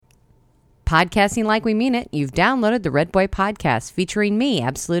Podcasting like we mean it, you've downloaded the Redboy Podcast featuring me,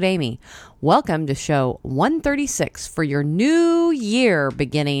 Absolute Amy. Welcome to show 136 for your new year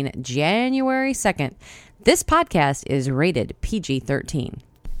beginning January 2nd. This podcast is rated PG-13.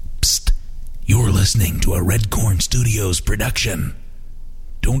 Psst. You're listening to a Redcorn Studios production.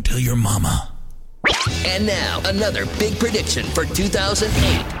 Don't tell your mama. And now, another big prediction for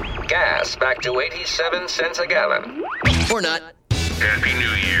 2008. Gas back to 87 cents a gallon. Or not. Happy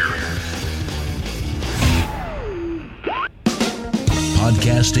New Year.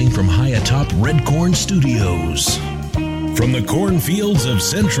 Podcasting from high atop Redcorn Studios. From the cornfields of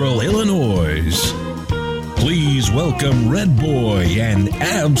central Illinois. Please welcome Redboy and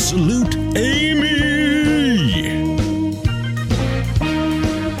Absolute Amy.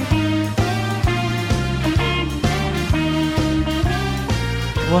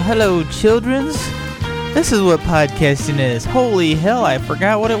 Well, hello, childrens. This is what podcasting is. Holy hell, I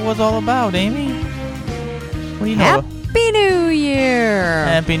forgot what it was all about, Amy. What do you know? Happy New Year!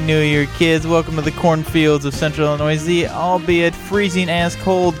 Happy New Year, kids. Welcome to the cornfields of central Illinois, the albeit freezing-ass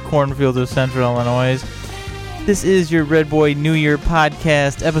cold cornfields of central Illinois. This is your Redboy New Year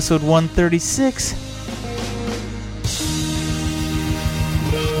podcast, episode 136.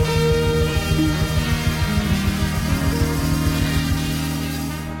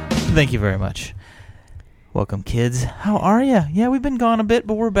 Thank you very much. Welcome, kids. How are you? Yeah, we've been gone a bit,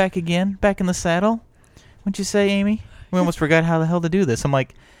 but we're back again, back in the saddle. What'd you say, Amy? We almost forgot how the hell to do this. I'm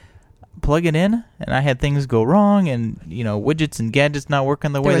like, plug it in, and I had things go wrong, and, you know, widgets and gadgets not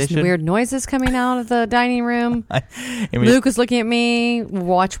working the way they should. There was weird noises coming out of the dining room. Luke was looking at me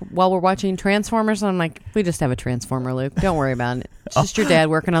while we're watching Transformers, and I'm like, we just have a Transformer, Luke. Don't worry about it. It's just your dad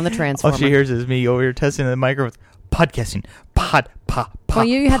working on the Transformer. All she hears is me over here testing the microphone. Podcasting. Well,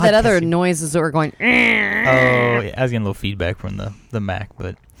 you had that other noises that were going. Oh, yeah, I was getting a little feedback from the Mac,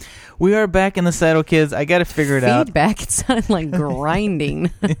 but we are back in the saddle, kids. I got to figure it out. Feedback? It sounded like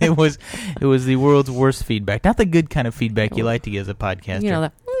grinding. It was the world's worst feedback. Not the good kind of feedback you like to get as a podcaster. You know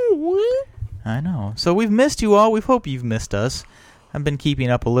that. I know. So we've missed you all. We hope you've missed us. I've been keeping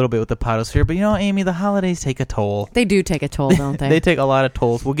up a little bit with the podosphere, but you know, Amy, the holidays take a toll. They do take a toll, don't they? They take a lot of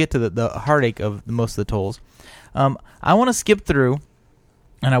tolls. We'll get to the heartache of most of the tolls. I want to skip through,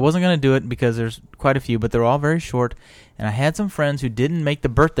 and I wasn't going to do it because there's quite a few, but they're all very short, and I had some friends who didn't make the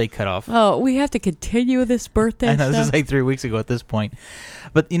birthday cutoff. Oh, we have to continue this birthday I know, stuff? this is like 3 weeks ago at this point.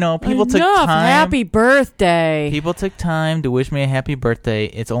 But, you know, people took time. Happy birthday. People took time to wish me a happy birthday.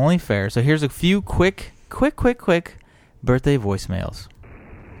 It's only fair. So here's a few quick birthday voicemails.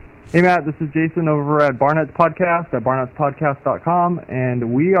 Hey, Matt, this is Jason over at Barnett's Podcast at barnettspodcast.com,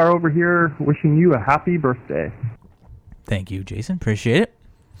 and we are over here wishing you a happy birthday. Thank you, Jason. Appreciate it.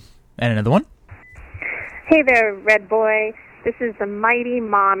 And another one. Hey there, Red Boy. This is the Mighty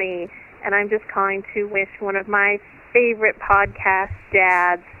Mommy, and I'm just calling to wish one of my favorite podcast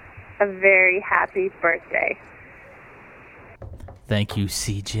dads a very happy birthday. Thank you,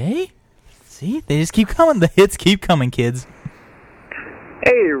 CJ. See, they just keep coming. The hits keep coming, kids.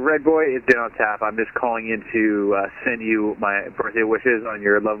 Hey, Red Boy, it's Dan on Tap. I'm just calling in to send you my birthday wishes on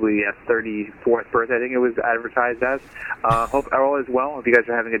your lovely 34th birthday, I think it was advertised as. Hope all is well. Hope you guys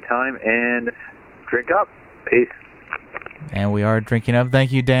are having a good time, and drink up. Peace. And we are drinking up.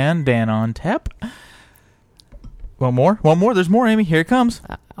 Thank you, Dan. Dan on Tap. One more. There's more, Amy. Here it comes.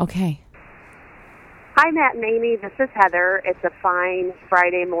 Okay. Hi, Matt and Amy. This is Heather. It's a fine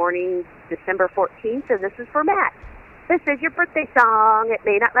Friday morning, December 14th, and this is for Matt. This is your birthday song. It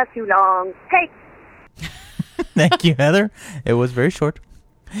may not last too long. Hey! Thank you, Heather. It was very short.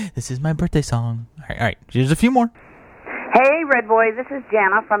 This is my birthday song. All right. Here's a few more. Hey, Red Boy. This is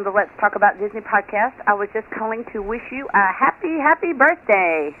Jana from the Let's Talk About Disney podcast. I was just calling to wish you a happy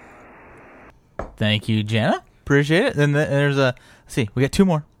birthday. Thank you, Jana. Appreciate it. And there's let's see. We got two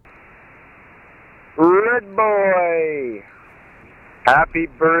more. Red Boy. Happy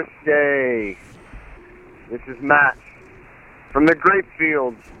birthday. This is Matt from the grape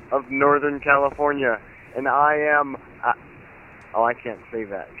fields of Northern California, and I am... I can't say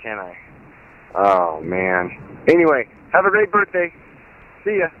that, can I? Oh, man. Anyway, have a great birthday.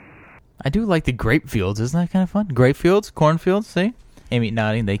 See ya. I do like the grape fields. Isn't that kind of fun? Grape fields, cornfields, see? Amy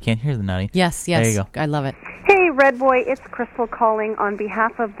nodding. They can't hear the nodding. Yes. There you go. I love it. Hey, Red Boy. It's Crystal calling on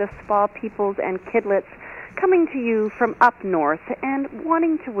behalf of the spa peoples and kidlets, coming to you from up north and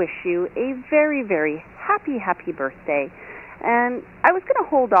wanting to wish you a very, very happy birthday. And I was going to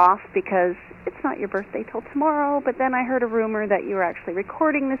hold off because it's not your birthday till tomorrow, but then I heard a rumor that you were actually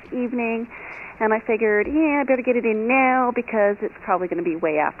recording this evening, and I figured, I better get it in now because it's probably going to be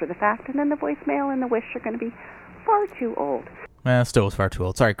way after the fact, and then the voicemail and the wish are going to be far too old. Still was far too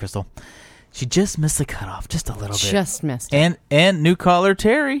old. Sorry, Crystal. She just missed the cutoff, just a little bit. Just missed it. And new caller,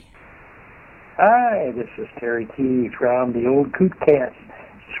 Terry. Hi, this is Terry T. from the old Coot Cast.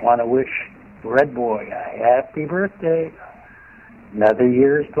 Just want to wish Red Boy a happy birthday. Another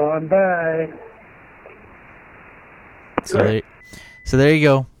year's gone by. So there you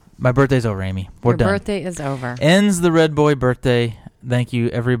go. My birthday's over, Amy. We're done. Your birthday is over. Ends the Red Boy birthday. Thank you,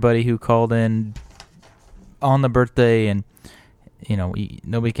 everybody who called in on the birthday. And,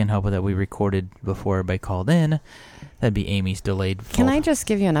 nobody can help with that. We recorded before everybody called in. That'd be Amy's delayed fault. Can I just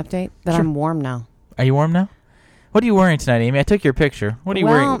give you an update that Sure. I'm warm now? Are you warm now? What are you wearing tonight, Amy? I took your picture. What are you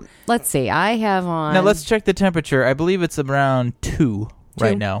wearing? Well, let's see. I have on... Now, let's check the temperature. I believe it's around 2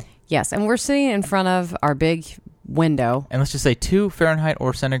 right now. Yes, and we're sitting in front of our big window. And let's just say 2 Fahrenheit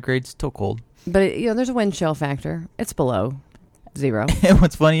or centigrade, still cold. But, there's a wind chill factor. It's below 0. And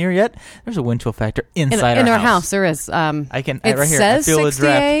what's funnier yet? There's a wind chill factor inside in our house. house. There is. It right here. Says I feel 68. The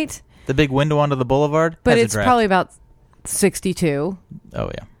draft. The big window onto the boulevard. But has it's a draft. probably about 62.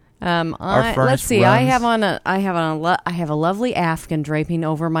 Oh yeah. Let's see. I have a lovely Afghan draping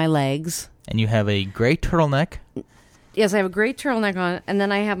over my legs. And you have a gray turtleneck. Yes, I have a gray turtleneck on, and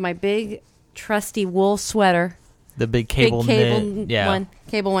then I have my big trusty wool sweater. The big cable one.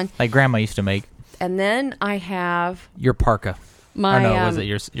 Cable one. Like Grandma used to make. And then I have your parka. Was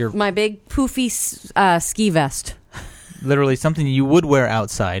it your my big poofy ski vest. Literally something you would wear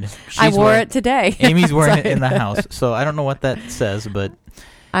outside. I wore it today. Amy's wearing it in the house, so I don't know what that says, but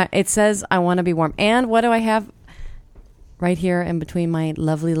it says I want to be warm. And what do I have right here in between my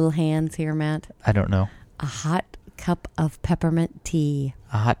lovely little hands here, Matt? I don't know. A hot cup of peppermint tea.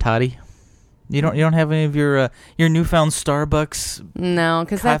 A hot toddy. You don't have any of your newfound Starbucks? No,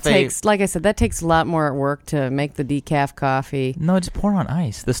 because that takes, like I said, that takes a lot more work to make the decaf coffee. No, just pour on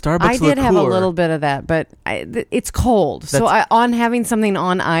ice. The Starbucks I did liqueur. have a little bit of that, but it's cold. So on having something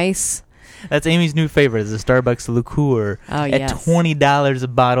on ice. That's Amy's new favorite, is the Starbucks liqueur. Oh, yes. At $20 a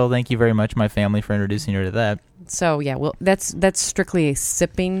bottle. Thank you very much, my family, for introducing her to that. So, yeah, well, that's strictly a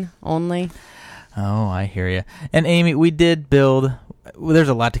sipping only. Oh, I hear you. And Amy, we did build... Well, there's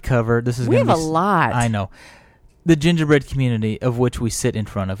a lot to cover. We have a lot. I know. The gingerbread community of which we sit in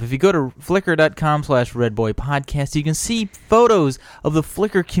front of. If you go to flickr.com/redboypodcast, you can see photos of the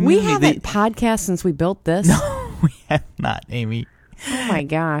Flickr community. We haven't podcast since we built this. No, we have not, Amy. Oh, my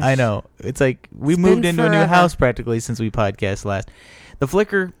gosh. I know. It's like we moved into a new house practically since we podcast last. The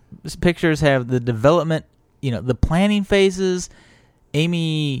Flickr pictures have the development, the planning phases,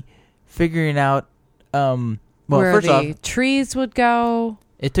 Amy figuring out... where first the off, trees would go.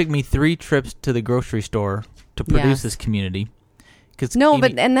 It took me 3 trips to the grocery store to produce this community.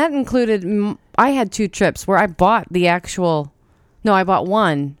 And that included, I had 2 trips where I bought I bought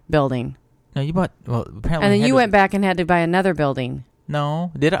one building. No, you bought, apparently. And then you went back and had to buy another building.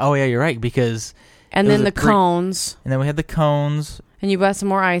 No, did I? Oh, yeah, you're right, because. And then the cones. And then we had the cones. And you bought some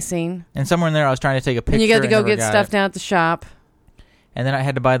more icing. And somewhere in there I was trying to take a picture. And you got to go get stuff down at the shop. And then I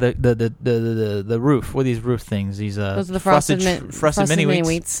had to buy the roof. What are these roof things? These those are the frosted mini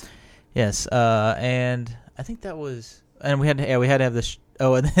wheats. Yes, and I think that was. And we had to have this.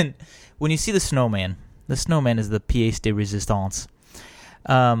 And then when you see the snowman is the pièce de résistance.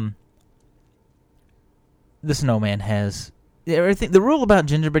 The snowman has everything. The rule about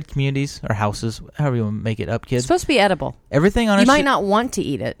gingerbread communities or houses, however you want to make it up, kids. It's supposed to be edible. Everything on it. You might not want to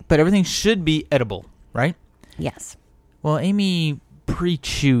eat it, but everything should be edible, right? Yes. Well, Amy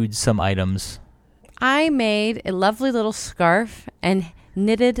pre-chewed some items. I made a lovely little scarf and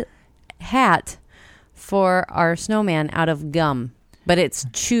knitted hat for our snowman out of gum, but it's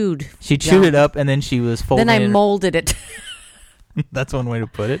chewed. She chewed it up and then she was folding it. Then I molded it. That's one way to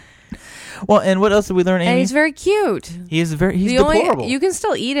put it. Well, and what else did we learn, Amy? And he's very cute. He's deplorable. You can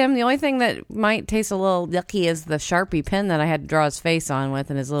still eat him. The only thing that might taste a little yucky is the Sharpie pen that I had to draw his face on with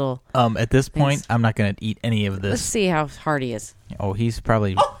and his little... At this point, I'm not going to eat any of this. Let's see how hard he is. Oh, he's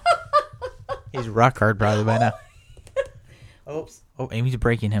probably... he's rock hard probably by now. Oops. Oh, Amy's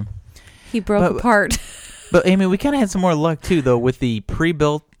breaking him. He broke apart. But, Amy, we kind of had some more luck, too, though, with the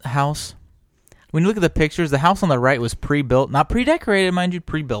pre-built house. When you look at the pictures, the house on the right was pre-built. Not pre-decorated, mind you,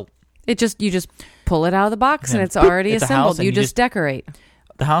 pre-built. You just pull it out of the box and it's already assembled. You just decorate.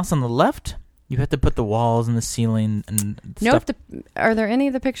 The house on the left, you have to put the walls and the ceiling and stuff. Are there any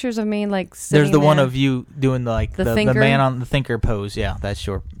of the pictures of me sitting There's the one of you doing the man on the thinker pose. Yeah, that's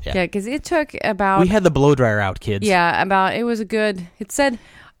sure. Yeah, because it took about... We had the blow dryer out, kids. Yeah, it said...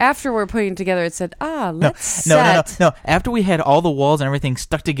 After we're putting it together, it said, let's set. No. After we had all the walls and everything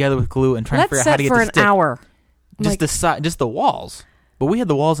stuck together with glue and trying to figure out how to get for an hour. Just the walls. But we had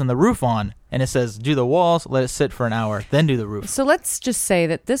the walls and the roof on, and it says do the walls, let it sit for an hour, then do the roof. So let's just say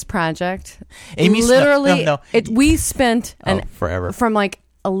that this project, Amy's literally, no. we spent forever from like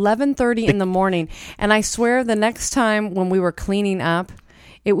 11:30 in the morning, and I swear the next time when we were cleaning up,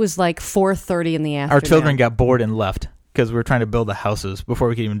 it was like 4:30 in the afternoon. Our children got bored and left because we were trying to build the houses before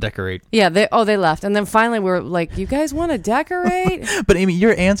we could even decorate. Yeah, they left, and then finally we were like, "You guys want to decorate?" But Amy,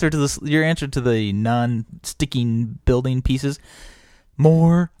 your answer to the non-sticking building pieces,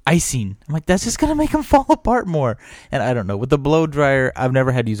 more icing. I'm like, that's just gonna make them fall apart more. And I don't know, with the blow dryer, I've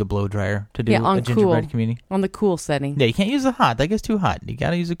never had to use a blow dryer to do a gingerbread community. On the cool setting. Yeah, you can't use the hot. That gets too hot. You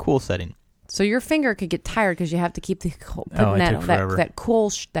gotta use a cool setting. So your finger could get tired because you have to keep putting that cool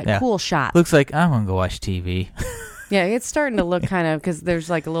shot. Looks like I'm gonna go watch TV. Yeah, it's starting to look kind of, because there's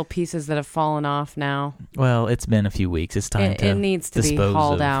like little pieces that have fallen off now. Well, it's been a few weeks. It's time to it needs to be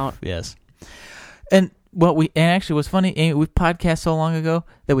hauled out. Yes. And actually what's funny, Amy, we podcast so long ago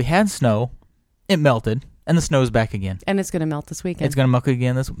that we had snow, it melted, and the snow's back again. And it's going to melt this weekend. It's going to melt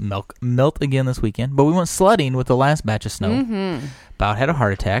again this weekend. But we went sledding with the last batch of snow. Mm-hmm. About had a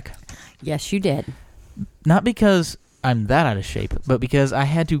heart attack. Yes, you did. Not because I'm that out of shape, but because I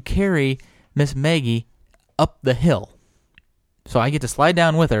had to carry Miss Maggie up the hill. So I get to slide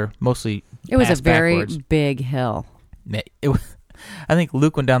down with her, mostly it was a very backwards. Big hill. I think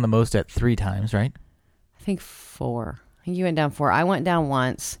Luke went down the most at 3 times, right? I think 4. I think you went down 4. I went down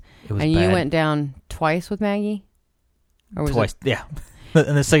once. It was and bad. You went down twice with Maggie? Or was Twice, yeah.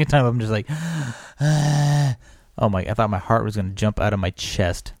 And the second time I'm just like, oh my, I thought my heart was going to jump out of my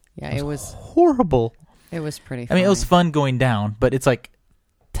chest. Yeah, it was horrible. It was pretty funny. I mean, it was fun going down, but it's like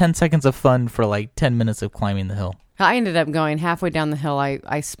 10 seconds of fun for like 10 minutes of climbing the hill. I ended up going halfway down the hill.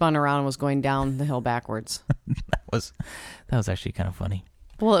 I spun around and was going down the hill backwards. That was actually kind of funny.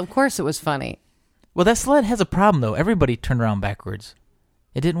 Well, of course it was funny. Well, that sled has a problem, though. Everybody turned around backwards.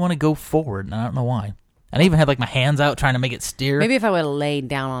 It didn't want to go forward, and I don't know why. And I even had like my hands out trying to make it steer. Maybe if I would have laid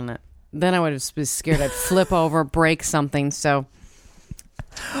down on it, then I would have been scared I'd flip over, break something. So,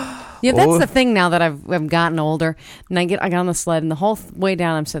 yeah, that's the thing now that I've gotten older. And I got on the sled, and the whole way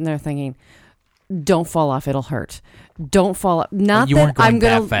down, I'm sitting there thinking, "Don't fall off; it'll hurt. Don't fall off." Not you that weren't going I'm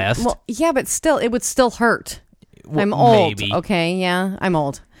gonna that fast. Well, yeah, but still, it would still hurt. Well, I'm old. maybe. Okay, yeah, I'm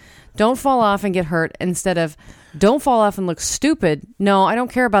old. Don't fall off and get hurt instead of don't fall off and look stupid. No, I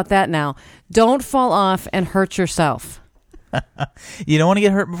don't care about that now. Don't fall off and hurt yourself. You don't want to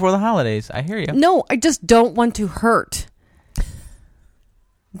get hurt before the holidays. I hear you. No, I just don't want to hurt.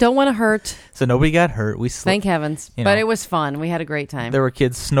 Don't want to hurt. So nobody got hurt. Thank heavens. But it was fun. We had a great time. There were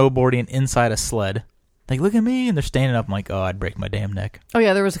kids snowboarding inside a sled. Like, look at me. And they're standing up. I'm like, oh, I'd break my damn neck. Oh,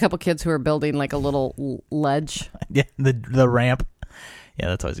 yeah. There was a couple kids who were building like a little ledge. Yeah, the ramp. Yeah,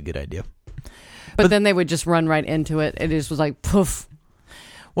 that's always a good idea. But then they would just run right into it. It just was like, poof.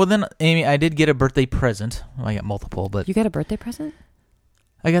 Well, then, Amy, I did get a birthday present. Well, I got multiple, but... You got a birthday present?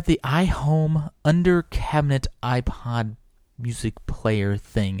 I got the iHome under cabinet iPod music player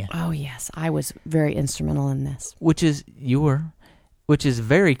thing. Oh, yes. I was very instrumental in this. Which is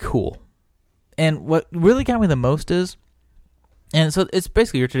very cool. And what really got me the most is... And so it's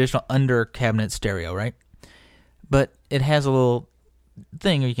basically your traditional under cabinet stereo, right? But it has a little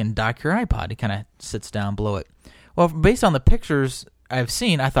thing where you can dock your iPod. It kind of sits down below it. Well, based on the pictures I've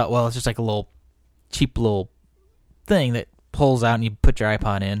seen, I thought, well, it's just like a little cheap little thing that pulls out and you put your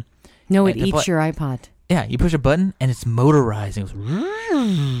iPod in. No, it eats your iPod. Yeah, you push a button and it's motorized. It goes,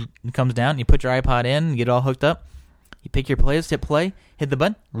 it comes down. You put your iPod in and get it all hooked up. You pick your playlist, hit play, hit the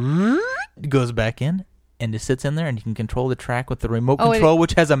button. It goes back in and it sits in there and you can control the track with the remote control,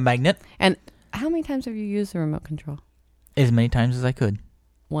 which has a magnet. And how many times have you used the remote control? As many times as I could.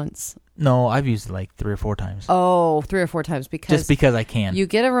 Once. No, I've used it like 3 or 4 times. Oh, 3 or 4 times just because I can. You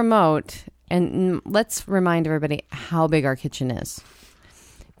get a remote, and let's remind everybody how big our kitchen is.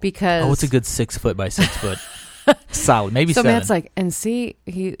 Because it's a good 6 foot by 6 foot. Solid, maybe so 7. Matt's like, and see,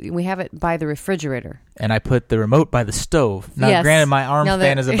 we have it by the refrigerator. And I put the remote by the stove. Now, yes. Granted, my arm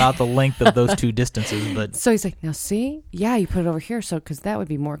span is about the length of those 2 distances, but so he's like, now see, yeah, you put it over here, so because that would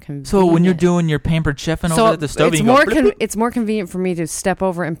be more convenient. So when you're doing your pampered chefing over at the stove, it's more convenient for me to step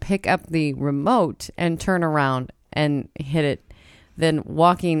over and pick up the remote and turn around and hit it than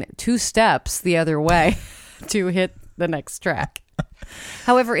walking 2 steps the other way to hit the next track.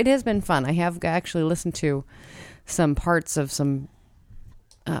 However, it has been fun. I have actually listened to some parts of some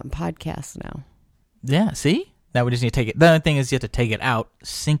podcasts now. Yeah, see? Now we just need to take it. The only thing is you have to take it out,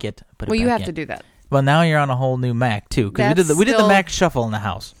 sync it, put it back in. Well, you have to do that. Well, now you're on a whole new Mac, too. Because we did the Mac Shuffle in the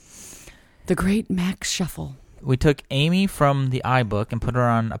house. The great Mac Shuffle. We took Amy from the iBook and put her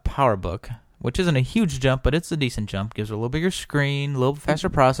on a PowerBook which isn't a huge jump, but it's a decent jump. Gives her a little bigger screen, a little faster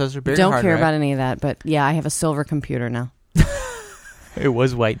processor, bigger Don't hard care drive. about any of that, but yeah, I have a silver computer now. It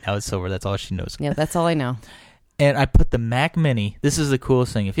was white, now it's silver. That's all she knows. Yeah, that's all I know. And I put the Mac Mini. This is the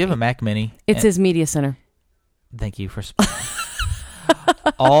coolest thing. If you have a Mac Mini, It's his media center. thank you for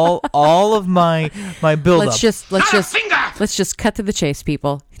all of my build Let's just cut to the chase,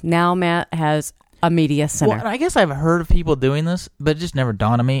 people. Now Matt has a media center. Well, and I guess I've heard of people doing this, but it just never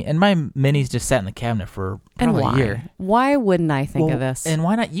dawned on me. And my Mini's just sat in the cabinet for probably a year. Why wouldn't I think of this? And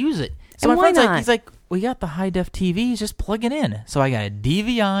why not use it? So And my why friend's not? like, he's like, we got the high def TV, just plug it in. So I got a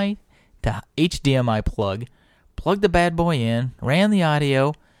DVI to HDMI plug, plugged the bad boy in, ran the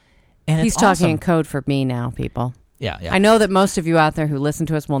audio, and He's it's talking in awesome. code for me now, people. Yeah. I know that most of you out there who listen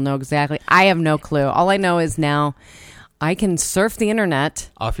to us will know exactly. I have no clue. All I know is now I can surf the internet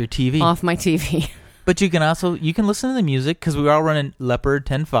Off your TV. off my TV. But you can listen to the music because we are running Leopard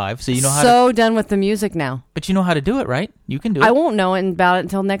 10.5, so you know how so done with the music now. But you know how to do it, right? You can do it. I won't know about it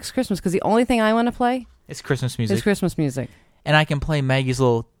until next Christmas because the only thing I want to play It's Christmas music. is Christmas music. And I can play Maggie's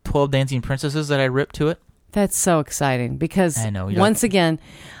little 12 Dancing Princesses that I ripped to it. That's so exciting because I know, once again,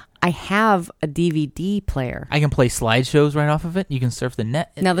 I have a DVD player. I can play slideshows right off of it. You can surf the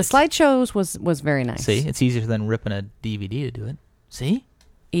net. Now the slideshows was very nice. See, it's easier than ripping a DVD to do it. See?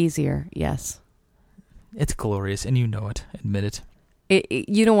 Easier, yes. It's glorious, and you know it. Admit it.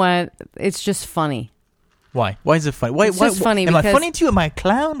 You know what? It's just funny. Why? Why is it funny? Why, It's just funny am I because- funny to you? Am I a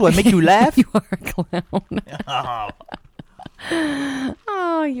clown? Do I make you laugh? You are a clown.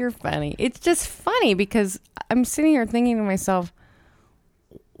 Oh, you're funny. It's just funny because I'm sitting here thinking to myself,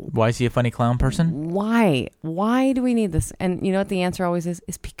 Why is he a funny clown person? why? Why do we need this? And you know what the answer always is?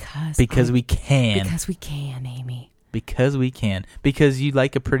 Is because. Because we can. Because we can, Amy. Because we can. Because you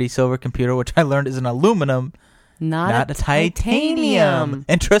like a pretty silver computer, which I learned is an aluminum, Not a titanium.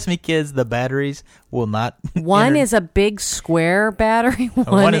 And trust me, kids, the batteries will not. One is a big square battery.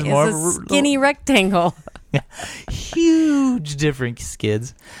 One is more a skinny rectangle. Huge difference,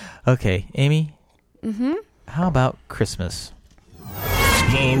 kids. Okay, Amy. Mm-hmm. How about Christmas?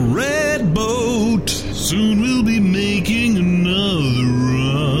 The Red Boat. Soon we'll be making another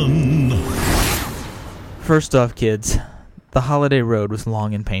run. First off, kids, the holiday road was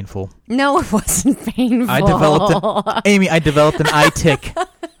long and painful. No, it wasn't painful. I developed an eye tick.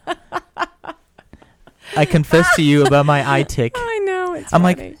 I confess to you about my eye tick. I know, it's I'm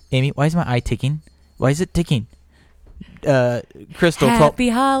funny. like, Amy, why is my eye ticking? Why is it ticking? Crystal Happy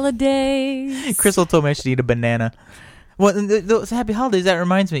holidays. Crystal told me I should eat a banana. Well, those Happy Holidays, that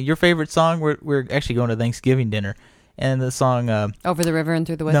reminds me. Your favorite song, we're actually going to Thanksgiving dinner. And the song... Over the River and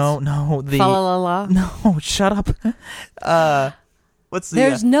Through the Woods? No. Fa la la la? No, shut up. What's the...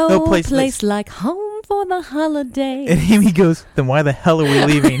 There's no place like home for the holidays. And Amy goes, then why the hell are we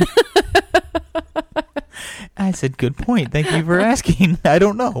leaving? I said, good point. Thank you for asking. I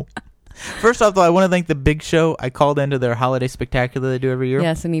don't know. First off, though, I want to thank the Big Show. I called into their holiday spectacular they do every year.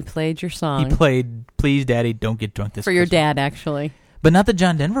 Yes, and he played your song. He played Please Daddy, Don't Get Drunk This For your Christmas. dad, actually. But not the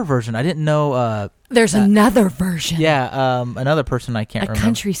John Denver version. I didn't know... There's another version. Yeah, another person I can't remember. A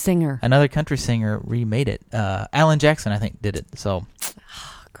country singer. Another country singer remade it. Alan Jackson, I think, did it. So,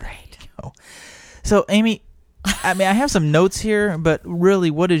 great. So, Amy, I mean, I have some notes here, but really,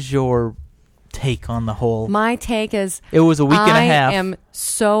 what is your take on the whole? My take is... It was a week and a half. I am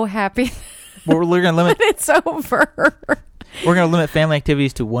so happy We're going to limit... that it's over. We're going to limit family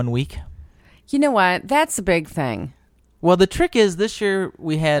activities to 1 week. You know what? That's a big thing. Well, the trick is this year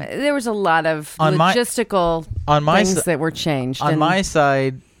we had... There was a lot of on logistical things that were changed. On and my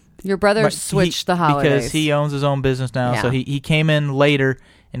side... Your brother switched the holidays. Because he owns his own business now, Yeah. so he came in later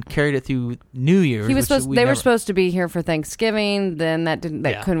and carried it through New Year's. He was they were supposed to be here for Thanksgiving. Then that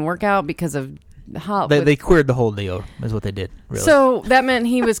couldn't work out because of They queered the whole deal, is what they did, really. So that meant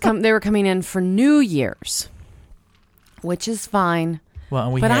he was they were coming in for New Year's, which is fine.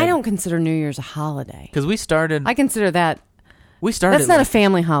 Well, but I don't consider New Year's a holiday. Because we started... I consider that... We started... That's not a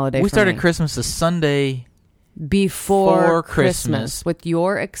family holiday We for started me. Christmas the Sunday... Before Christmas. with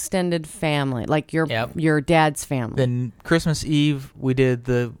your extended family, like your dad's family. Then Christmas Eve, we did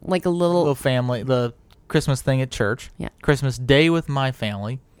the... Like a little family, the Christmas thing at church. Yeah. Christmas Day with my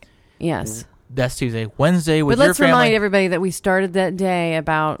family. Yes. That's Tuesday. Wednesday with but your let's family. remind everybody that we started that day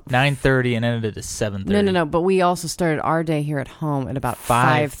about 9:30 and ended at 7:30. No. But we also started our day here at home at about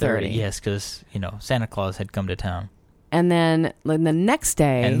 5:30. Yes, because Santa Claus had come to town. And then the next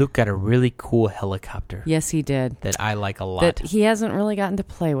day, And Luke got a really cool helicopter. Yes, he did. That I like a lot. That he hasn't really gotten to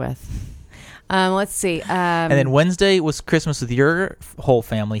play with. Let's see. And then Wednesday was Christmas with your whole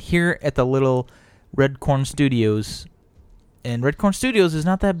family here at the little Red Corn Studios. And Red Corn Studios is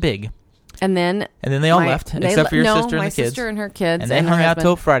not that big. And then they all left, except for your sister and the kids. my sister and her kids. And they hung out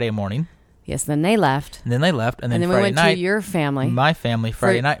till Friday morning. Yes, then they left. And then they left. And then we Friday went night, to your family. My family,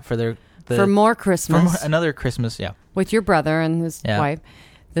 Friday night for more Christmas. For another Christmas, yeah. With your brother and his wife.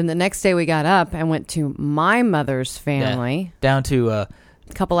 Then the next day we got up and went to my mother's family. Yeah. Down to a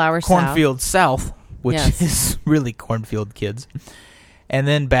couple hours Cornfield South, which is really cornfield kids. And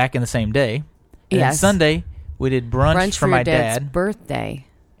then back in the same day. And then Sunday, we did brunch for my dad's birthday.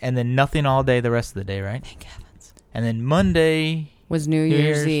 And then nothing all day the rest of the day, right? Thank heavens. And then Monday was New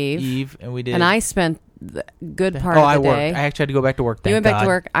Year's Eve. And we did. And I spent the good part of the day. I actually had to go back to work. You went back to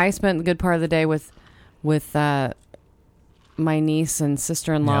work. I spent the good part of the day with my niece and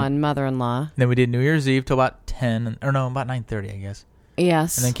sister-in-law and mother-in-law. Then we did New Year's Eve till about 10, about 9:30, I guess.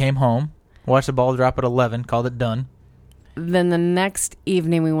 Yes. And then came home, watched the ball drop at 11, called it done. Then the next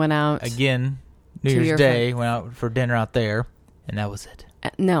evening we went out. Again, New Year's Day, went out for dinner out there, and that was it.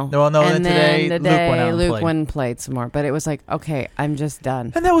 No. And then today, Luke went and played some more. But it was like, okay, I'm just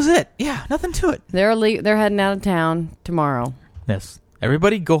done. And that was it. Yeah, nothing to it. They're heading out of town tomorrow. Yes.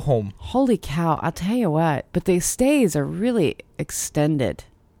 Everybody go home. Holy cow, I'll tell you what. But the stays are really extended.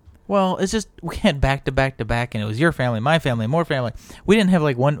 Well, it's just, we had back to back to back, and it was your family, my family, more family. We didn't have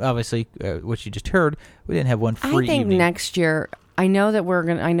like one, obviously, what you just heard, we didn't have one free I think evening. Next year, I know that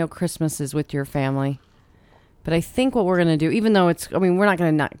I know Christmas is with your family. But I think what we're going to do, even though we're not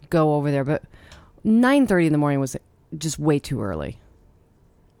going to not go over there, but 9:30 in the morning was just way too early.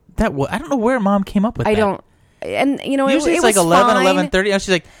 I don't know where Mom came up with that. I don't. And, usually it's like 11, 11:30. She's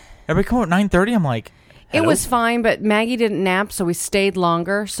like, everybody come at 9:30? I'm like, hello? It was fine, but Maggie didn't nap, so we stayed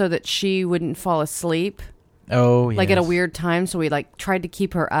longer so that she wouldn't fall asleep. Oh, yes. Like at a weird time, so we tried to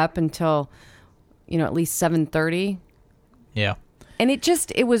keep her up until, at least 7:30. Yeah. And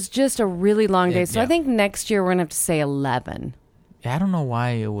it was just a really long day. So I think next year we're going to have to say 11. Yeah, I don't know why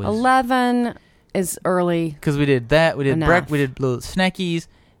it was. 11 is early. Because we did that. We did we did little snackies,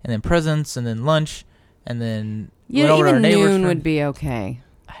 and then presents, and then lunch, and then went over to our neighbor's noon would be okay.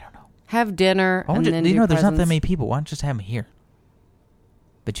 I don't know. Have dinner, and then do there's presents. not that many people. Why don't you just have them here?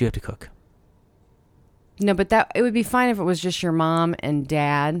 But you have to cook. No, but it would be fine if it was just your mom and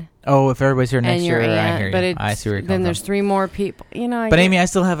dad. Oh, if everybody's here next year, I hear you. But I see where you're coming then there's from. 3 more people. But Amy, I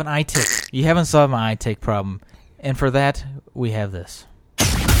still have an eye tick. You haven't solved my eye tick problem. And for that, we have this.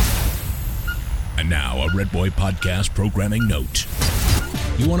 And now, a Redboy Podcast programming note.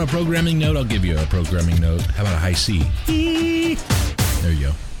 You want a programming note? I'll give you a programming note. How about a high C? There you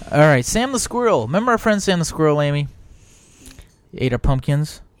go. All right, Sam the Squirrel. Remember our friend Sam the Squirrel, Amy? He ate our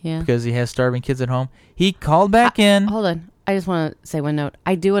pumpkins. Yeah. Because he has starving kids at home. He called back in. Hold on. I just want to say one note.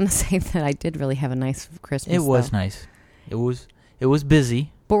 I do want to say that I did really have a nice Christmas. It was nice. It was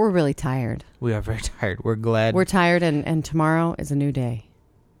busy. But we're really tired. We are very tired. We're glad. We're tired, and tomorrow is a new day.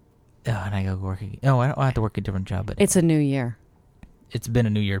 Oh, and I got to work again. No, I have to work a different job. But it's a new year. It's been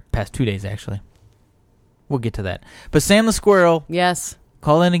a new year. Past 2 days, actually. We'll get to that. But Sam the Squirrel. Yes.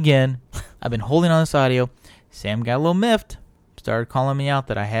 Call in again. I've been holding on this audio. Sam got a little miffed. Started calling me out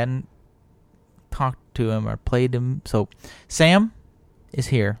that I hadn't talked to him or played him. So Sam is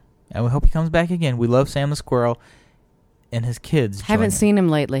here, and we hope he comes back again. We love Sam the Squirrel and his kids. Haven't seen him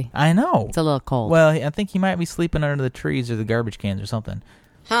lately. I know. It's a little cold. Well, I think he might be sleeping under the trees or the garbage cans or something.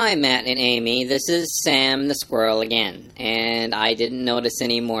 Hi, Matt and Amy. This is Sam the Squirrel again. And I didn't notice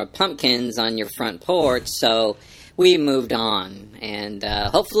any more pumpkins on your front porch, so we moved on. And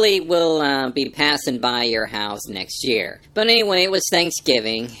hopefully we'll be passing by your house next year. But anyway, it was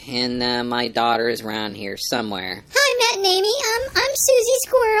Thanksgiving, and my daughter is around here somewhere. Hi, Matt and Amy. I'm Susie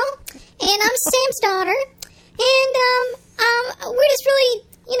Squirrel, and I'm Sam's daughter. And we're just really,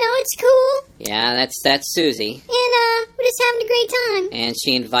 it's cool. Yeah, that's Susie. And we're just having a great time. And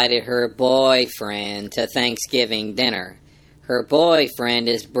she invited her boyfriend to Thanksgiving dinner. Her boyfriend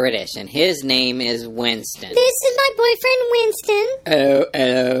is British, and his name is Winston. This is my boyfriend, Winston.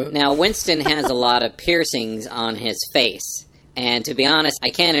 Hello. Now, Winston has a lot of piercings on his face. And to be honest,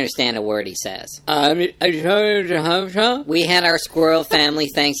 I can't understand a word he says. We had our squirrel family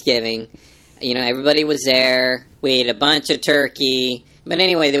Thanksgiving. Everybody was there. We ate a bunch of turkey. But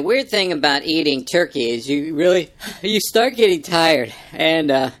anyway, the weird thing about eating turkey is you start getting tired.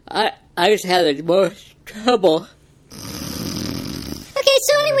 And I just had the most trouble. Okay,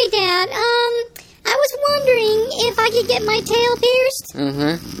 so anyway, Dad, I was wondering if I could get my tail pierced.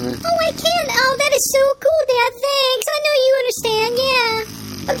 Oh, I can. Oh, that is so cool, Dad. Thanks. I know you understand. Yeah.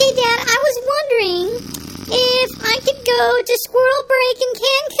 Okay, Dad, I was wondering if I could go to Squirrel Break in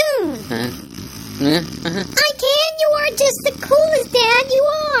Cancun. I can. You are just the coolest, Dad. You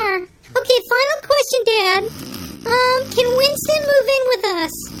are. Okay, final question, Dad. Can Winston move in with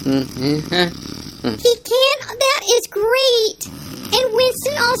us? He can. That is great. And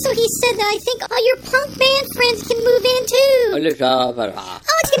Winston also, he said that I think all your punk band friends can move in too. Oh, it's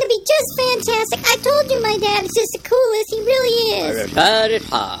going to be just fantastic. I told you my dad is just the coolest. He really is. Even though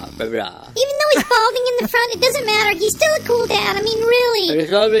he's balding in the front, it doesn't matter. He's still a cool dad. I mean, really.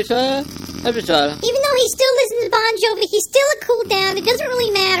 Even though he still listens to Bon Jovi, he's still a cool dad. It doesn't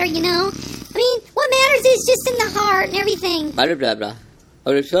really matter, you know. I mean, what matters is just in the heart and everything. I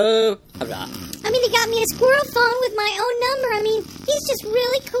mean, he got me a squirrel phone with my own number. I mean, he's just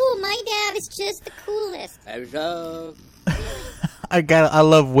really cool. My dad is just the coolest. I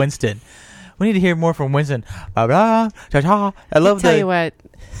love Winston. We need to hear more from Winston. I love Tell you what,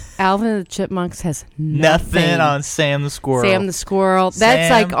 Alvin and the Chipmunks has nothing on Sam the Squirrel. Sam the Squirrel. That's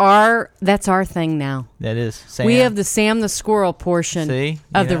like that's our thing now. That is. Sam. We have the Sam the Squirrel portion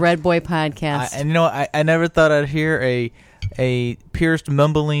of the Redboy Podcast. And you know, I never thought I'd hear a pierced,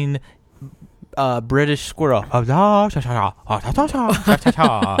 mumbling British squirrel. So,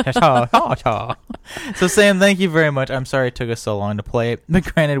 Sam, thank you very much. I'm sorry it took us so long to play it.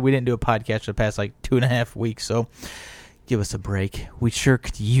 But granted, we didn't do a podcast for the past 2.5 weeks, so give us a break. We sure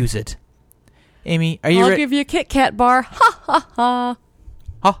could use it. Amy, are you I'll give you a Kit Kat bar. Ha, ha, ha.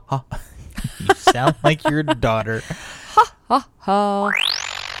 Ha, ha. You sound like your daughter. Ha, ha, ha.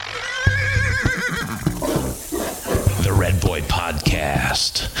 The Redboy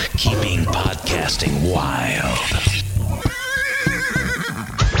Podcast, keeping podcasting wild.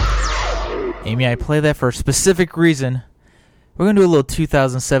 Amy, I play that for a specific reason. We're going to do a little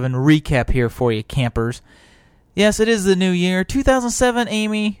 2007 recap here for you, campers. Yes, it is the new year. 2007,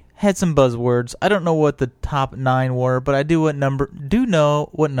 Amy, had some buzzwords. I don't know what the top 9 were, but I do know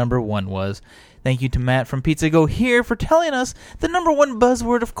what number 1 was. Thank you to Matt from Pizza Go Here for telling us the number 1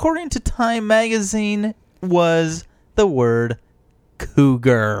 buzzword, according to Time Magazine, was the word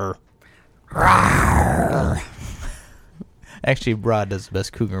cougar. Actually, Rod does the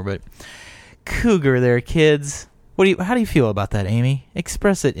best cougar, but cougar there, kids. How do you feel about that, Amy?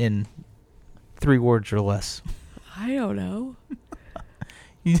 Express it in 3 words or less. I don't know.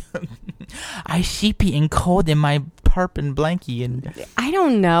 I sheepy and cold in my tarp and blankie, and I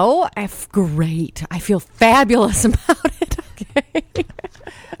don't know. Great. I feel fabulous about it. Okay.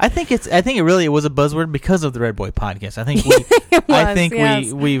 I think it really was a buzzword because of the Redboy Podcast. I think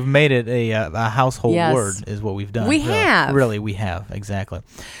we've made it a household word is what we've done. We have exactly.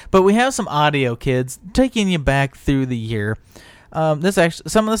 But we have some audio, kids, taking you back through the year. Some of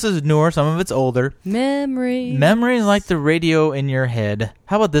this is newer, some of it's older. Memories like the radio in your head.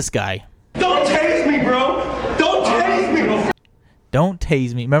 How about this guy? Don't tase me, bro. Don't tase me. Don't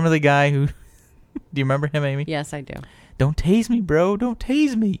tase me. Remember the guy who? Do you remember him, Amy? Yes, I do. Don't tase me, bro. Don't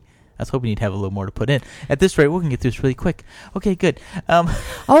tase me. I was hoping you'd have a little more to put in. At this rate, we can get through this really quick. Okay, good.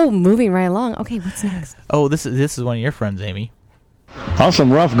 Moving right along. Okay, what's next? Oh, this is one of your friends, Amy. That's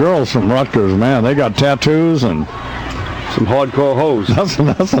some rough girls from Rutgers, man. They got tattoos and some hardcore hoes. That's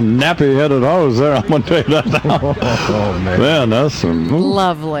some nappy-headed hoes there. I'm going to tell you that now. Oh, man, that's some...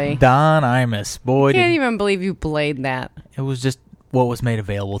 Lovely. Don Imus. Boy, I can't even believe you played that. It was just what was made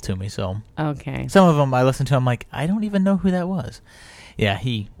available to me, so... Okay. Some of them I listened to, I'm like, I don't even know who that was. Yeah,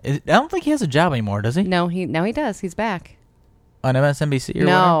 I don't think he has a job anymore, does he? No, he does. He's back. On MSNBC or whatever?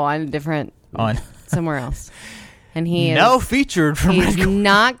 No, on a different... somewhere else. And he is... featured from He's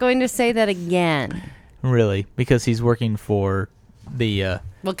not going to say that again. Really? Because he's working for the... well,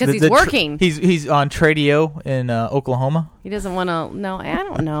 because he's working. He's on Tradio in Oklahoma? He doesn't want to... No, I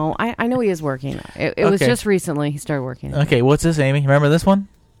don't know. I know he is working. It was just recently he started working. Okay, what's this, Amy? Remember this one?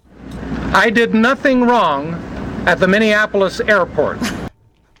 I did nothing wrong at the Minneapolis airport.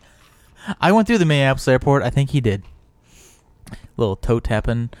 I went through the Minneapolis airport. I think he did. Little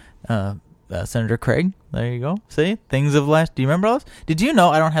toe-tapping Senator Craig. There you go. See? Things of last... Do you remember all this? Did you know...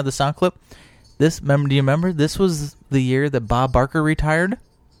 I don't have the sound clip. Do you remember? This was the year that Bob Barker retired.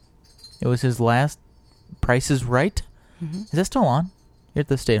 It was his last Price is Right. Mm-hmm. Is that still on? You're at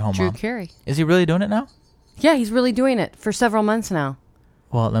the stay-at-home mom. Drew Carey. Is he really doing it now? Yeah, he's really doing it for several months now.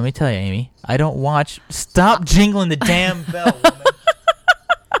 Well, let me tell you, Amy. I don't watch... Stop jingling the damn bell, woman.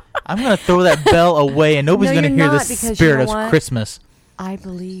 I'm going to throw that bell away, and nobody's going to hear the spirit of Christmas. I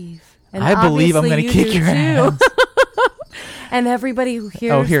believe. And I believe I'm going to kick your ass. And everybody who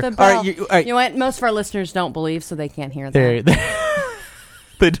hears the bell. All right, you know what? Most of our listeners don't believe, so they can't hear that.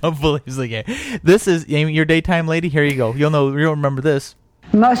 They don't believe. So this is Amy, your daytime lady. Here you go. You'll remember this.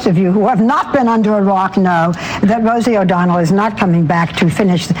 Most of you who have not been under a rock know that Rosie O'Donnell is not coming back to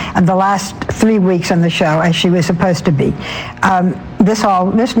finish the last 3 weeks on the show as she was supposed to be.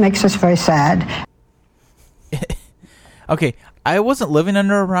 This makes us very sad. Okay, I wasn't living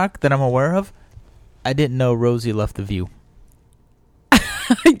under a rock that I'm aware of. I didn't know Rosie left The View.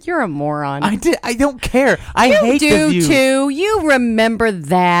 You're a moron. I don't care. I hate The View. You do too. You remember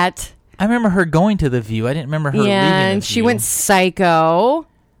that. I remember her going to The View. I didn't remember her leaving and The she View. went psycho,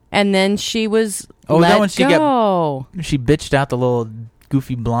 and then she was let that one she go. She bitched out the little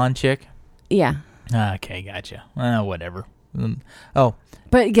goofy blonde chick? Yeah. Okay, gotcha. Whatever.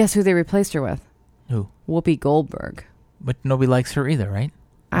 But guess who they replaced her with? Who? Whoopi Goldberg. But nobody likes her either, right?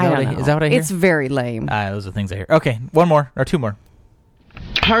 I don't know. Is that what I hear? It's very lame. Those are things I hear. Okay, one more, or two more.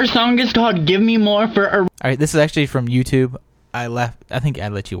 Her song is called Give Me More for a... All right, this is actually from YouTube. I think I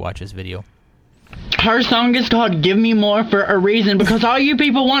let you watch this video. Her song is called Give Me More for a reason, because all you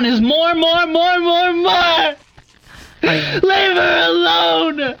people want is more, more, more, more, more! Leave her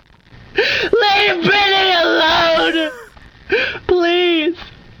alone! Leave Brittany alone! Please!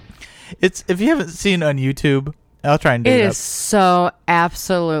 If you haven't seen it on YouTube, I'll try and do it up. It is so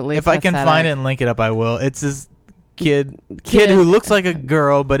absolutely If I can find it and link it up, I will. It's this kid who looks like a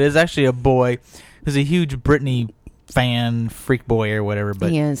girl, but is actually a boy, who's a huge Britney fan, freak boy or whatever. But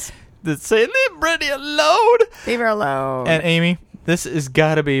he is. That's saying, leave Britney alone! Leave her alone. And Amy, this has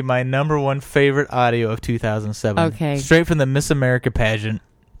got to be my number one favorite audio of 2007. Okay. Straight from the Miss America pageant.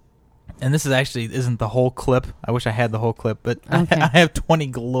 And this isn't the whole clip. I wish I had the whole clip, but okay. I have 20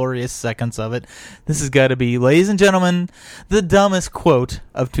 glorious seconds of it. This has got to be, ladies and gentlemen, the dumbest quote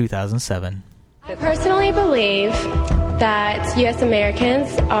of 2007. I personally believe that U.S.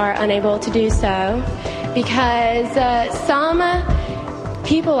 Americans are unable to do so because some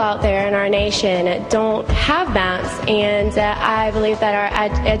people out there in our nation don't have maps, and I believe that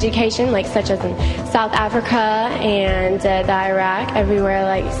our education, like such as in South Africa and the Iraq, everywhere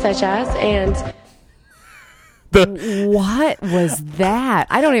like such as, and what was that?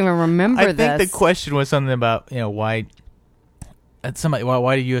 I don't even remember this. I think the question was something about why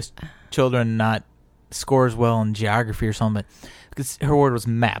do U.S. children not score as well in geography or something? Because her word was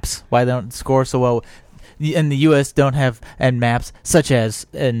maps. Why they don't score so well? And the U.S. don't have maps such as.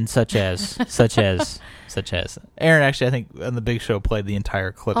 Aaron actually, I think, on the Big Show played the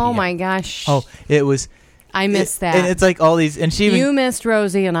entire clip. Oh my gosh! Oh, it was. I missed that. And it's like all these, and you missed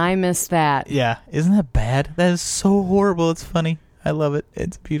Rosie, and I missed that. Yeah, isn't that bad? That is so horrible. It's funny. I love it.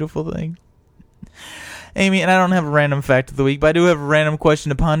 It's a beautiful thing. Amy, and I don't have a random fact of the week, but I do have a random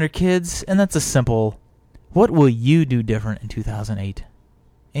question to ponder, kids, and that's a simple: what will you do different in 2008?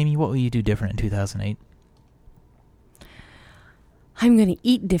 Amy, what will you do different in 2008? I'm going to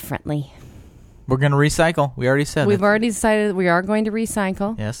eat differently. We're going to recycle. We already said We've already decided we are going to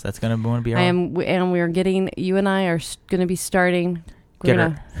recycle. Yes, that's going to be our... and we're getting... You and I are going to be starting...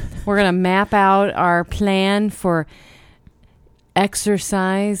 We're going to map out our plan for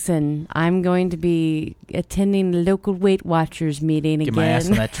exercise, and I'm going to be attending the local Weight Watchers meeting again. Get my ass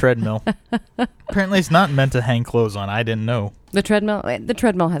on that treadmill. Apparently it's not meant to hang clothes on. I didn't know. The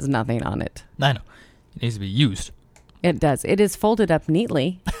treadmill has nothing on it. I know. It needs to be used. It does. It is folded up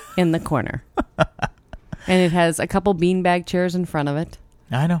neatly in the corner. And it has a couple beanbag chairs in front of it.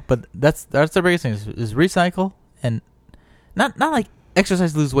 I know, but that's the biggest thing is recycle, and not like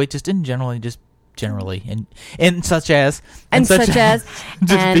exercise to lose weight, just in generally, and such as and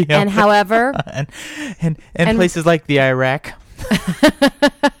however and places like the Iraq.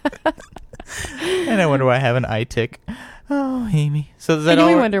 And I wonder why I have an eye tick. Oh, Amy. So does that all?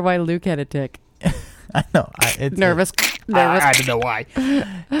 I wonder why Luke had a tick. I know. It's nervous. I don't know why.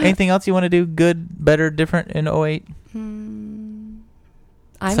 Anything else you want to do? Good, better, different in 08? I'm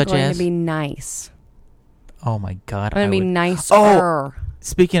going to be nice. Oh my God! I'm going to be nicer. Oh,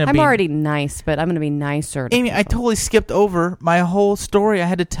 speaking of, I'm already nice, but I'm going to be nicer. Amy, I totally skipped over my whole story I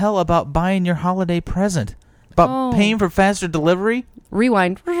had to tell about buying your holiday present, about paying for faster delivery.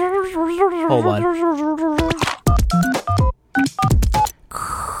 Rewind. Hold on.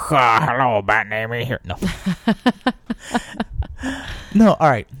 Hello, Bat Amy here. No. No, all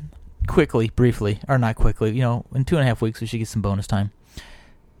right. Quickly, briefly, or not quickly, in 2.5 weeks we should get some bonus time.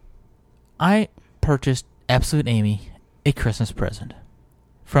 I purchased Absolute Amy a Christmas present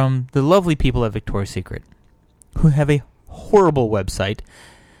from the lovely people at Victoria's Secret, who have a horrible website.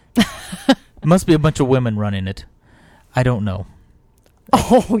 Must be a bunch of women running it. I don't know.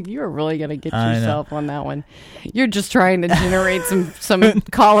 Oh, you're really going to get yourself on that one. You're just trying to generate some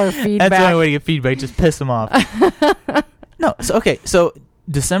caller feedback. That's the only way to get feedback. Just piss them off. No, so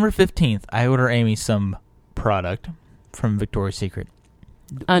December 15th, I order Amy some product from Victoria's Secret.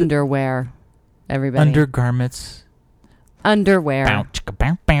 Underwear, everybody. Undergarments. Underwear. Bow, chicka,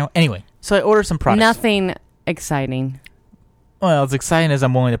 bow, bow. Anyway, so I order some products. Nothing exciting. Well, as exciting as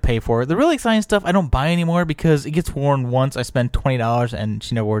I'm willing to pay for it. The really exciting stuff I don't buy anymore because it gets worn once. I spend $20 and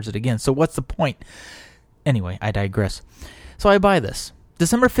she never wears it again. So what's the point? Anyway, I digress. So I buy this.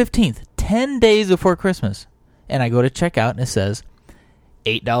 December 15th, 10 days before Christmas. And I go to checkout and it says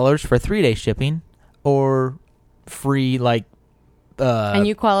 $8 for 3-day shipping or free and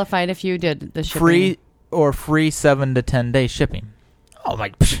you qualified if you did the shipping. Free 7 to 10 day shipping. Oh, I'm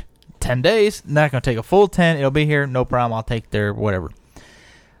like, 10 days? Not going to take a full 10. It'll be here. No problem. I'll take their whatever.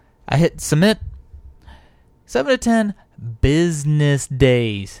 I hit submit. 7 to 10 business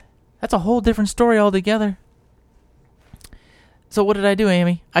days. That's a whole different story altogether. So what did I do,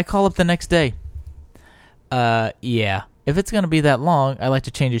 Amy? I call up the next day. Yeah. If it's going to be that long, I like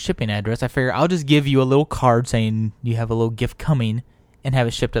to change your shipping address. I figure I'll just give you a little card saying you have a little gift coming and have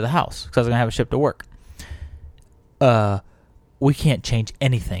it shipped to the house because I was going to have it shipped to work. We can't change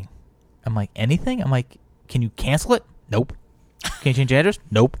anything. I'm like, anything? I'm like, can you cancel it? Nope. Can you change the address?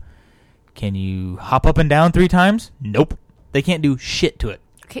 Nope. Can you hop up and down 3 times? Nope. They can't do shit to it.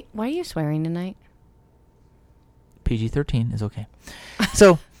 Okay, why are you swearing tonight? PG-13 is okay.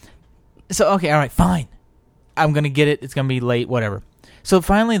 So okay, all right, fine. I'm going to get it. It's going to be late, whatever. So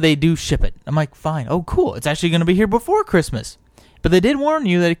finally they do ship it. I'm like, fine. Oh, cool. It's actually going to be here before Christmas. But they did warn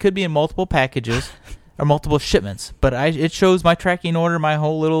you that it could be in multiple packages or multiple shipments. But it shows my tracking order, my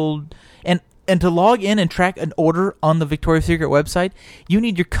whole little... And to log in and track an order on the Victoria's Secret website, you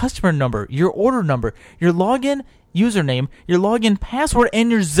need your customer number, your order number, your login username, your login password,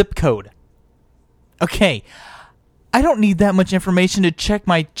 and your zip code. Okay. I don't need that much information to check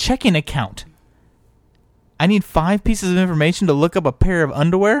my checking account. I need 5 pieces of information to look up a pair of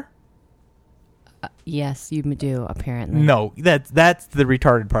underwear? Yes, you do, apparently. No, that's the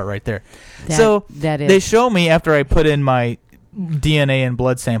retarded part right there. That is. They show me after I put in my DNA and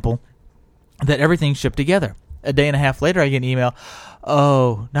blood sample that everything's shipped together. A day and a half later, I get an email.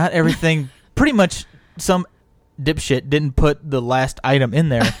 Oh, not everything. Pretty much some dipshit didn't put the last item in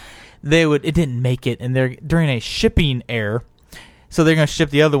there. It didn't make it, and they're during a shipping error, so they're going to ship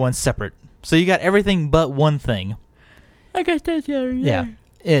the other one separate. So you got everything but one thing. I got that the other day. Yeah,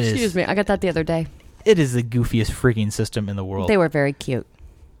 it is. Excuse me, I got that the other day. It is the goofiest freaking system in the world. They were very cute.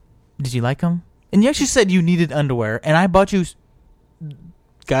 Did you like them? And you actually said you needed underwear, and I bought you,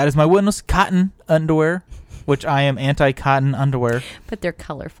 God is my witness, cotton underwear, which I am anti-cotton underwear. But they're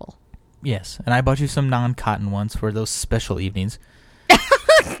colorful. Yes, and I bought you some non-cotton ones for those special evenings.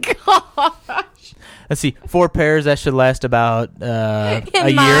 Gosh. Let's see, 4 pairs, that should last about a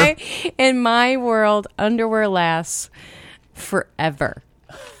year. In my world, underwear lasts forever.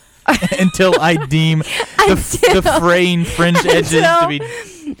 Until I deem the fraying fringe edges to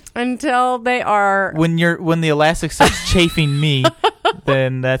be... Until they are... When the elastic starts chafing me,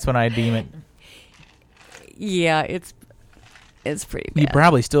 then that's when I deem it. Yeah, it's pretty bad. You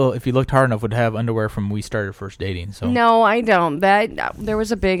probably still, if you looked hard enough, would have underwear from we started first dating. So no, I don't. There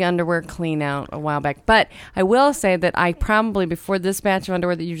was a big underwear clean out a while back. But I will say that I probably, before this batch of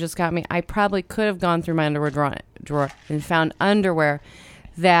underwear that you just got me, I probably could have gone through my underwear drawer and found underwear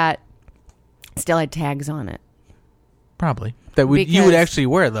that still had tags on it. Probably. You would actually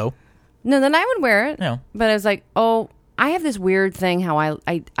wear, though. No, then I would wear it. Yeah. But I was like, oh, I have this weird thing how I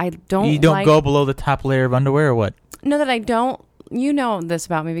don't. You don't go below the top layer of underwear or what? No, that I don't. You know this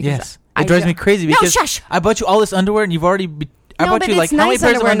about me because yes, it drives me crazy because I bought you all this underwear and you've already. I bought you like how many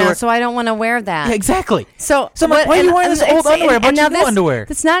pairs of underwear now, so I don't want to wear that. Yeah, exactly. So I'm like, why are you wearing this old underwear? I bought you new underwear.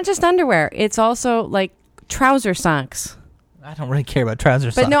 It's not just underwear. It's also like trouser socks. I don't really care about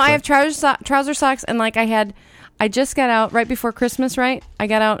trouser socks. But no, I have trouser socks, and like I just got out right before Christmas, right? I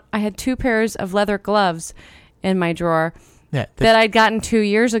got out. I had 2 pairs of leather gloves in my drawer that I'd gotten 2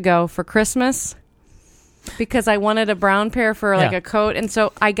 years ago for Christmas. Because I wanted a brown pair for like a coat. And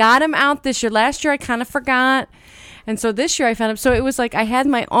so I got them out this year. Last year I kind of forgot. And so this year I found them. So it was like I had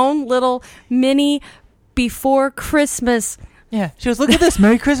my own little mini before Christmas. Yeah. She goes, look at this.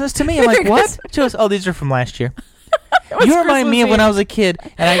 Merry Christmas to me. I'm like, what? She goes, oh, these are from last year. You remind me of when I was a kid.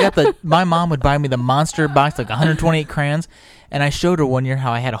 And I got my mom would buy me the monster box, like 128 crayons. And I showed her one year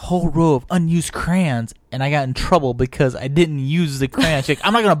how I had a whole row of unused crayons. And I got in trouble because I didn't use the crayons. She's like,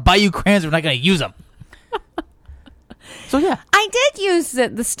 I'm not going to buy you crayons if I'm not going to use them. So yeah, I did use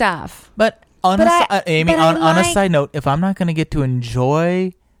the stuff. But Amy, on a side note, if I'm not going to get to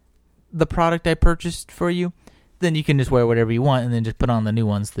enjoy the product I purchased for you, then you can just wear whatever you want and then just put on the new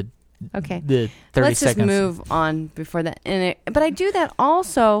ones. The 30 Let's seconds. just move on before that. But I do that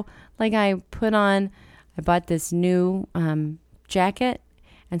also. Like I bought this new jacket,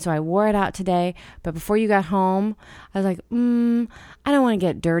 And so I wore it out today. But before you got home, I was like, I don't want to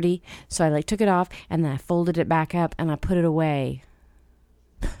get dirty. So I like took it off and then I folded it back up and I put it away.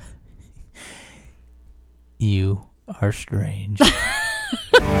 You are strange. Baby,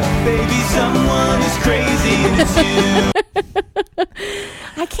 someone is crazy and it's you.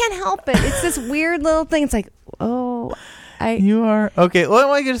 I can't help it. It's this weird little thing. It's like, you are okay. Well, I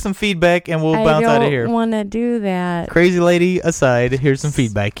want to get some feedback, and we'll bounce out of here. I don't want to do that. Crazy lady aside, here's some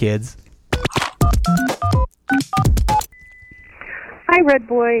feedback, kids. Hi,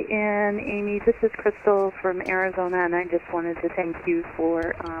 Redboy and Amy. This is Crystal from Arizona, and I just wanted to thank you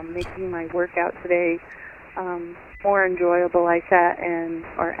for making my workout today more enjoyable. I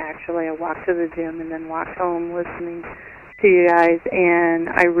I walked to the gym and then walked home listening to you guys, and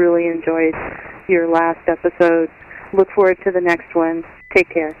I really enjoyed your last episode. Look forward to the next one. Take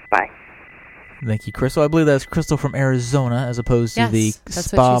care. Bye. Thank you, Crystal. I believe that's Crystal from Arizona, as opposed to the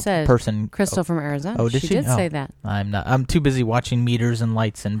spa person. Crystal from Arizona. Oh, did she? She did say that. I'm not. I'm too busy watching meters and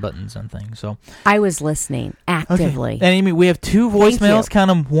lights and buttons and things. So I was listening actively. Okay. And Amy, we have 2 voicemails. Count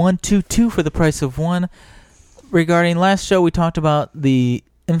them: 1, 2, 2 for the price of 1. Regarding last show, we talked about the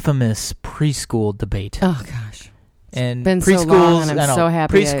infamous preschool debate. Oh gosh. And been preschools, so long, and I'm so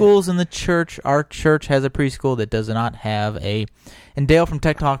happy. Preschools in the church. Our church has a preschool that does not have a. And Dale from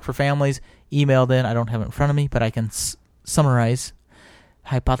Tech Talk for Families emailed in. I don't have it in front of me, but I can summarize,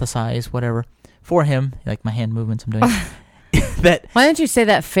 hypothesize, whatever for him. Like my hand movements I'm doing. That. Why don't you say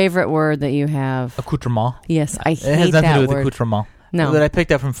that favorite word that you have? Accoutrement. Yes, I hate that word. It has nothing to do with accoutrement. No, that I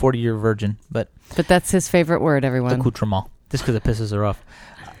picked up from 40-Year Virgin, but that's his favorite word. Everyone. Accoutrement. Just because it pisses her off.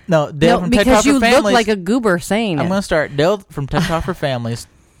 No, Dale from Tech because Talk you for Families. look like a goober saying it. I'm going to start. Dale from Tech Talk for Families,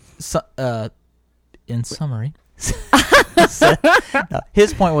 in summary,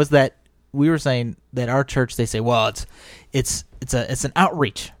 his point was that we were saying that our church, they say, well, it's an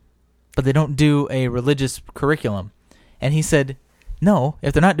outreach, but they don't do a religious curriculum. And he said, no,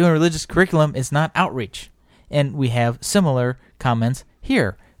 if they're not doing a religious curriculum, it's not outreach. And we have similar comments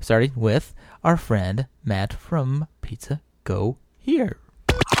here, starting with our friend Matt from Pizza Go Here.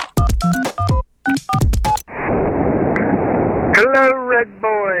 Hello, Red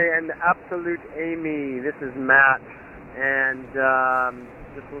Boy and Absolute Amy. This is Matt, and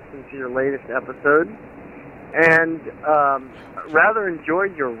just listened to your latest episode, and rather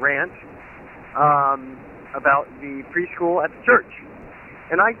enjoyed your rant about the preschool at the church.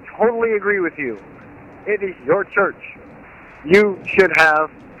 And I totally agree with you. It is your church. You should have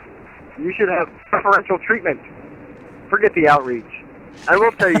preferential treatment. Forget the outreach. I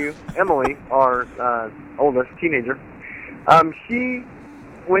will tell you, Emily, our oldest teenager, she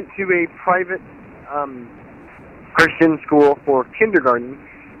went to a private Christian school for kindergarten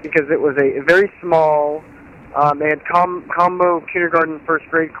because it was a very small, they had combo kindergarten first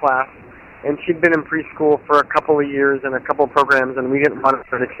grade class, and she'd been in preschool for a couple of years and a couple of programs, and we didn't want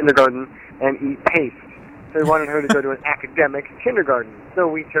her to kindergarten and eat paste. So we wanted her to go to an academic kindergarten. So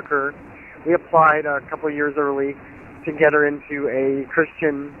we took her, we applied a couple of years early to get her into a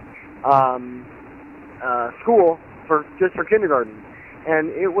Christian school for kindergarten. And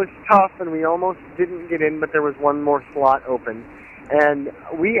it was tough, and we almost didn't get in, but there was one more slot open. And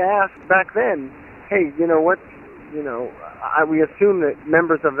we asked back then, hey, you know what, we assume that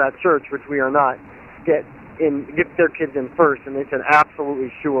members of that church, which we are not, get their kids in first, and they said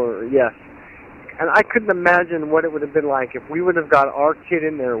absolutely sure, yes. And I couldn't imagine what it would have been like if we would have got our kid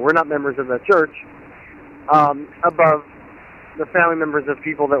in there. We're not members of that church, above the family members of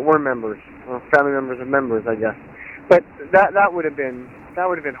people that were members, or family members of members, I guess. But that would have been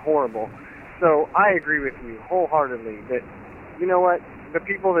horrible. So I agree with you wholeheartedly that, you know what, the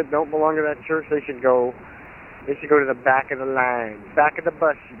people that don't belong to that church, they should go to the back of the line, back of the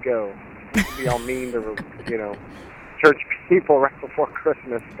bus. You go. Be all mean to church people right before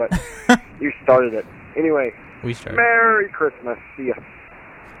Christmas, but you started it anyway. We started. Merry Christmas. See ya.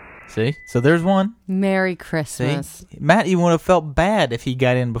 See? So there's one. Merry Christmas. See? Matt even would have felt bad if he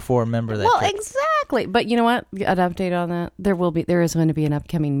got in before a member of that church. Exactly. But you know what? An update on that. There is going to be an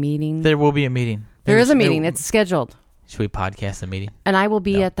upcoming meeting. There will be a meeting. There is a meeting. It's scheduled. Should we podcast the meeting? And I will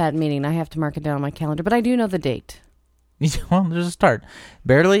be at that meeting. I have to mark it down on my calendar, but I do know the date. Well, there's a start.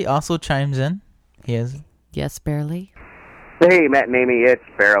 Barely also chimes in. He is. Yes, Barely. Hey, Matt and Amy, it's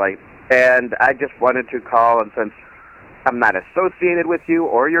Barely. And I just wanted to call, and since I'm not associated with you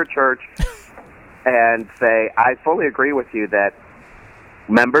or your church, and say I fully agree with you that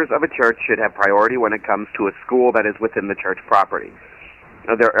members of a church should have priority when it comes to a school that is within the church property.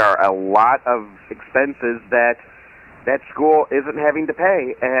 There are a lot of expenses that school isn't having to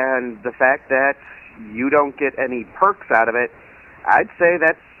pay, and the fact that you don't get any perks out of it, I'd say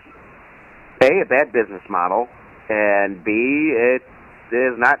that's A, a bad business model, and B, it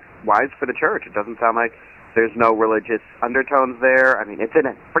is not wise for the church. It doesn't sound like there's no religious undertones there. I mean, it's in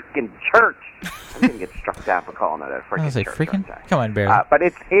a freaking church. I'm going to get struck down for calling it a freaking church. Freaking? Come on, Barry. But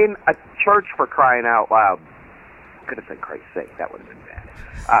it's in a church, for crying out loud. Could have said Christ's sake. That would have been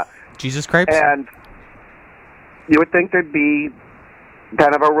bad. Jesus Christ? And you would think there'd be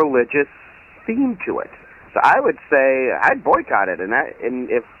kind of a religious theme to it. So I would say I'd boycott it. And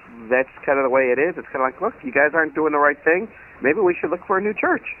if that's kind of the way it is, it's kind of like, look, you guys aren't doing the right thing. Maybe we should look for a new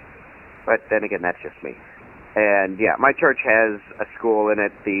church. But then again, that's just me. And yeah, my church has a school in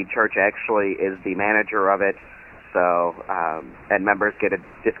it. The church actually is the manager of it. So, and members get a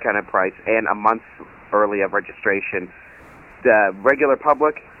discounted price and a month early of registration. The regular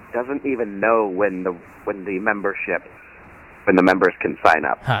public doesn't even know when the members can sign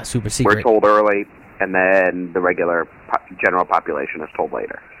up. Super secret. We're told early, and then the regular general population is told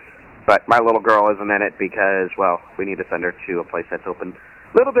later. But my little girl isn't in it because, well, we need to send her to a place that's open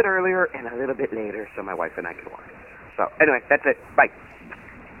a little bit earlier and a little bit later so my wife and I can work. So, anyway, that's it. Bye.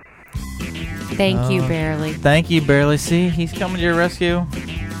 Thank you, Barely. Thank you, Barely. See, he's coming to your rescue.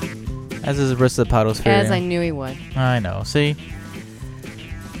 As is the rest of the Potosphere. As I knew he would. I know. See?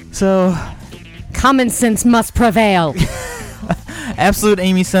 So... common sense must prevail. Absolute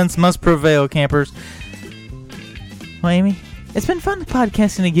Amy sense must prevail, campers. Well, Amy, it's been fun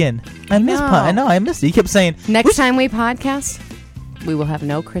podcasting again. I missed it. You kept saying... Next time we podcast, we will have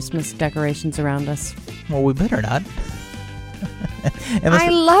no Christmas decorations around us. Well, we better not. I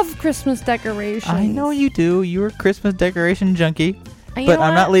love Christmas decorations. I know you do. You're a Christmas decoration junkie. You but know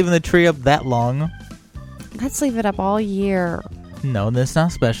I'm not leaving the tree up that long. Let's leave it up all year. No, that's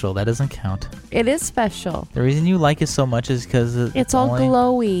not special. That doesn't count. It is special. The reason you like it so much is because it's all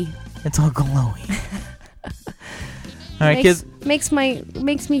glowy. It's all glowy. All right, kids. Makes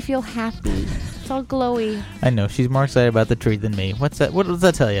me feel happy. It's all glowy. I know. She's more excited about the tree than me. What's that? What does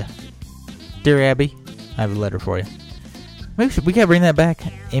that tell you? Dear Abby, I have a letter for you. We gotta bring that back.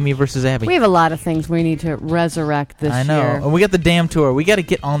 Amy versus Abby. We have a lot of things we need to resurrect this year. I know. And we got the damn tour. We got to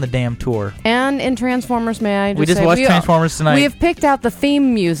get on the damn tour. And in Transformers, may I just say... We just watched Transformers tonight. We have picked out the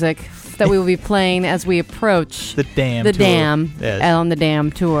theme music that we will be playing as we approach the dam yes. on the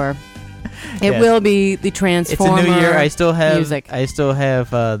dam tour. It will be the Transformer It's a new year. I still have music.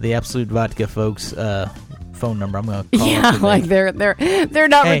 The Absolute Vodka folks phone number. I'm going to call them. Like they're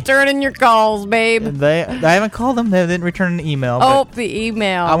not returning your calls, babe. I haven't called them. They didn't return an email. The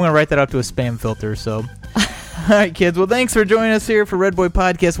email. I'm going to write that up to a spam filter. So, all right, kids. Well, thanks for joining us here for Redboy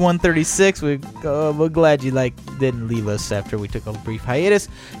Podcast 136. We're glad you didn't leave us after we took a brief hiatus.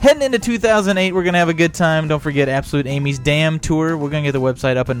 Heading into 2008, we're going to have a good time. Don't forget Absolute Amy's Damn Tour. We're going to get the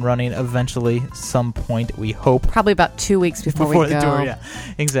website up and running eventually, some point, we hope. Probably about 2 weeks before we go. Before the tour, yeah.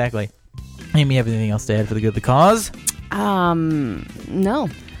 Exactly. Amy, have anything else to add for the good of the cause? No.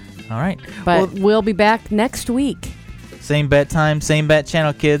 All right. But we'll be back next week. Same bat time, same bat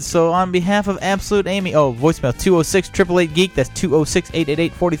channel, kids. So on behalf of Absolute Amy, voicemail 206-888-GEEK. That's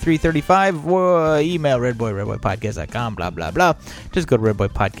 206-888-4335. Email redboypodcast.com, blah, blah, blah. Just go to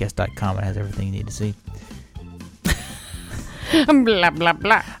redboypodcast.com. It has everything you need to see. Blah, blah,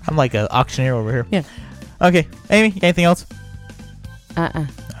 blah. I'm like an auctioneer over here. Yeah. Okay. Amy, anything else? All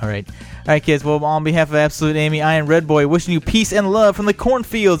right. All right, kids. Well, on behalf of Absolute Amy, I am Redboy, wishing you peace and love from the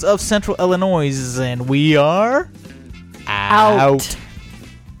cornfields of Central Illinois. And we are... out.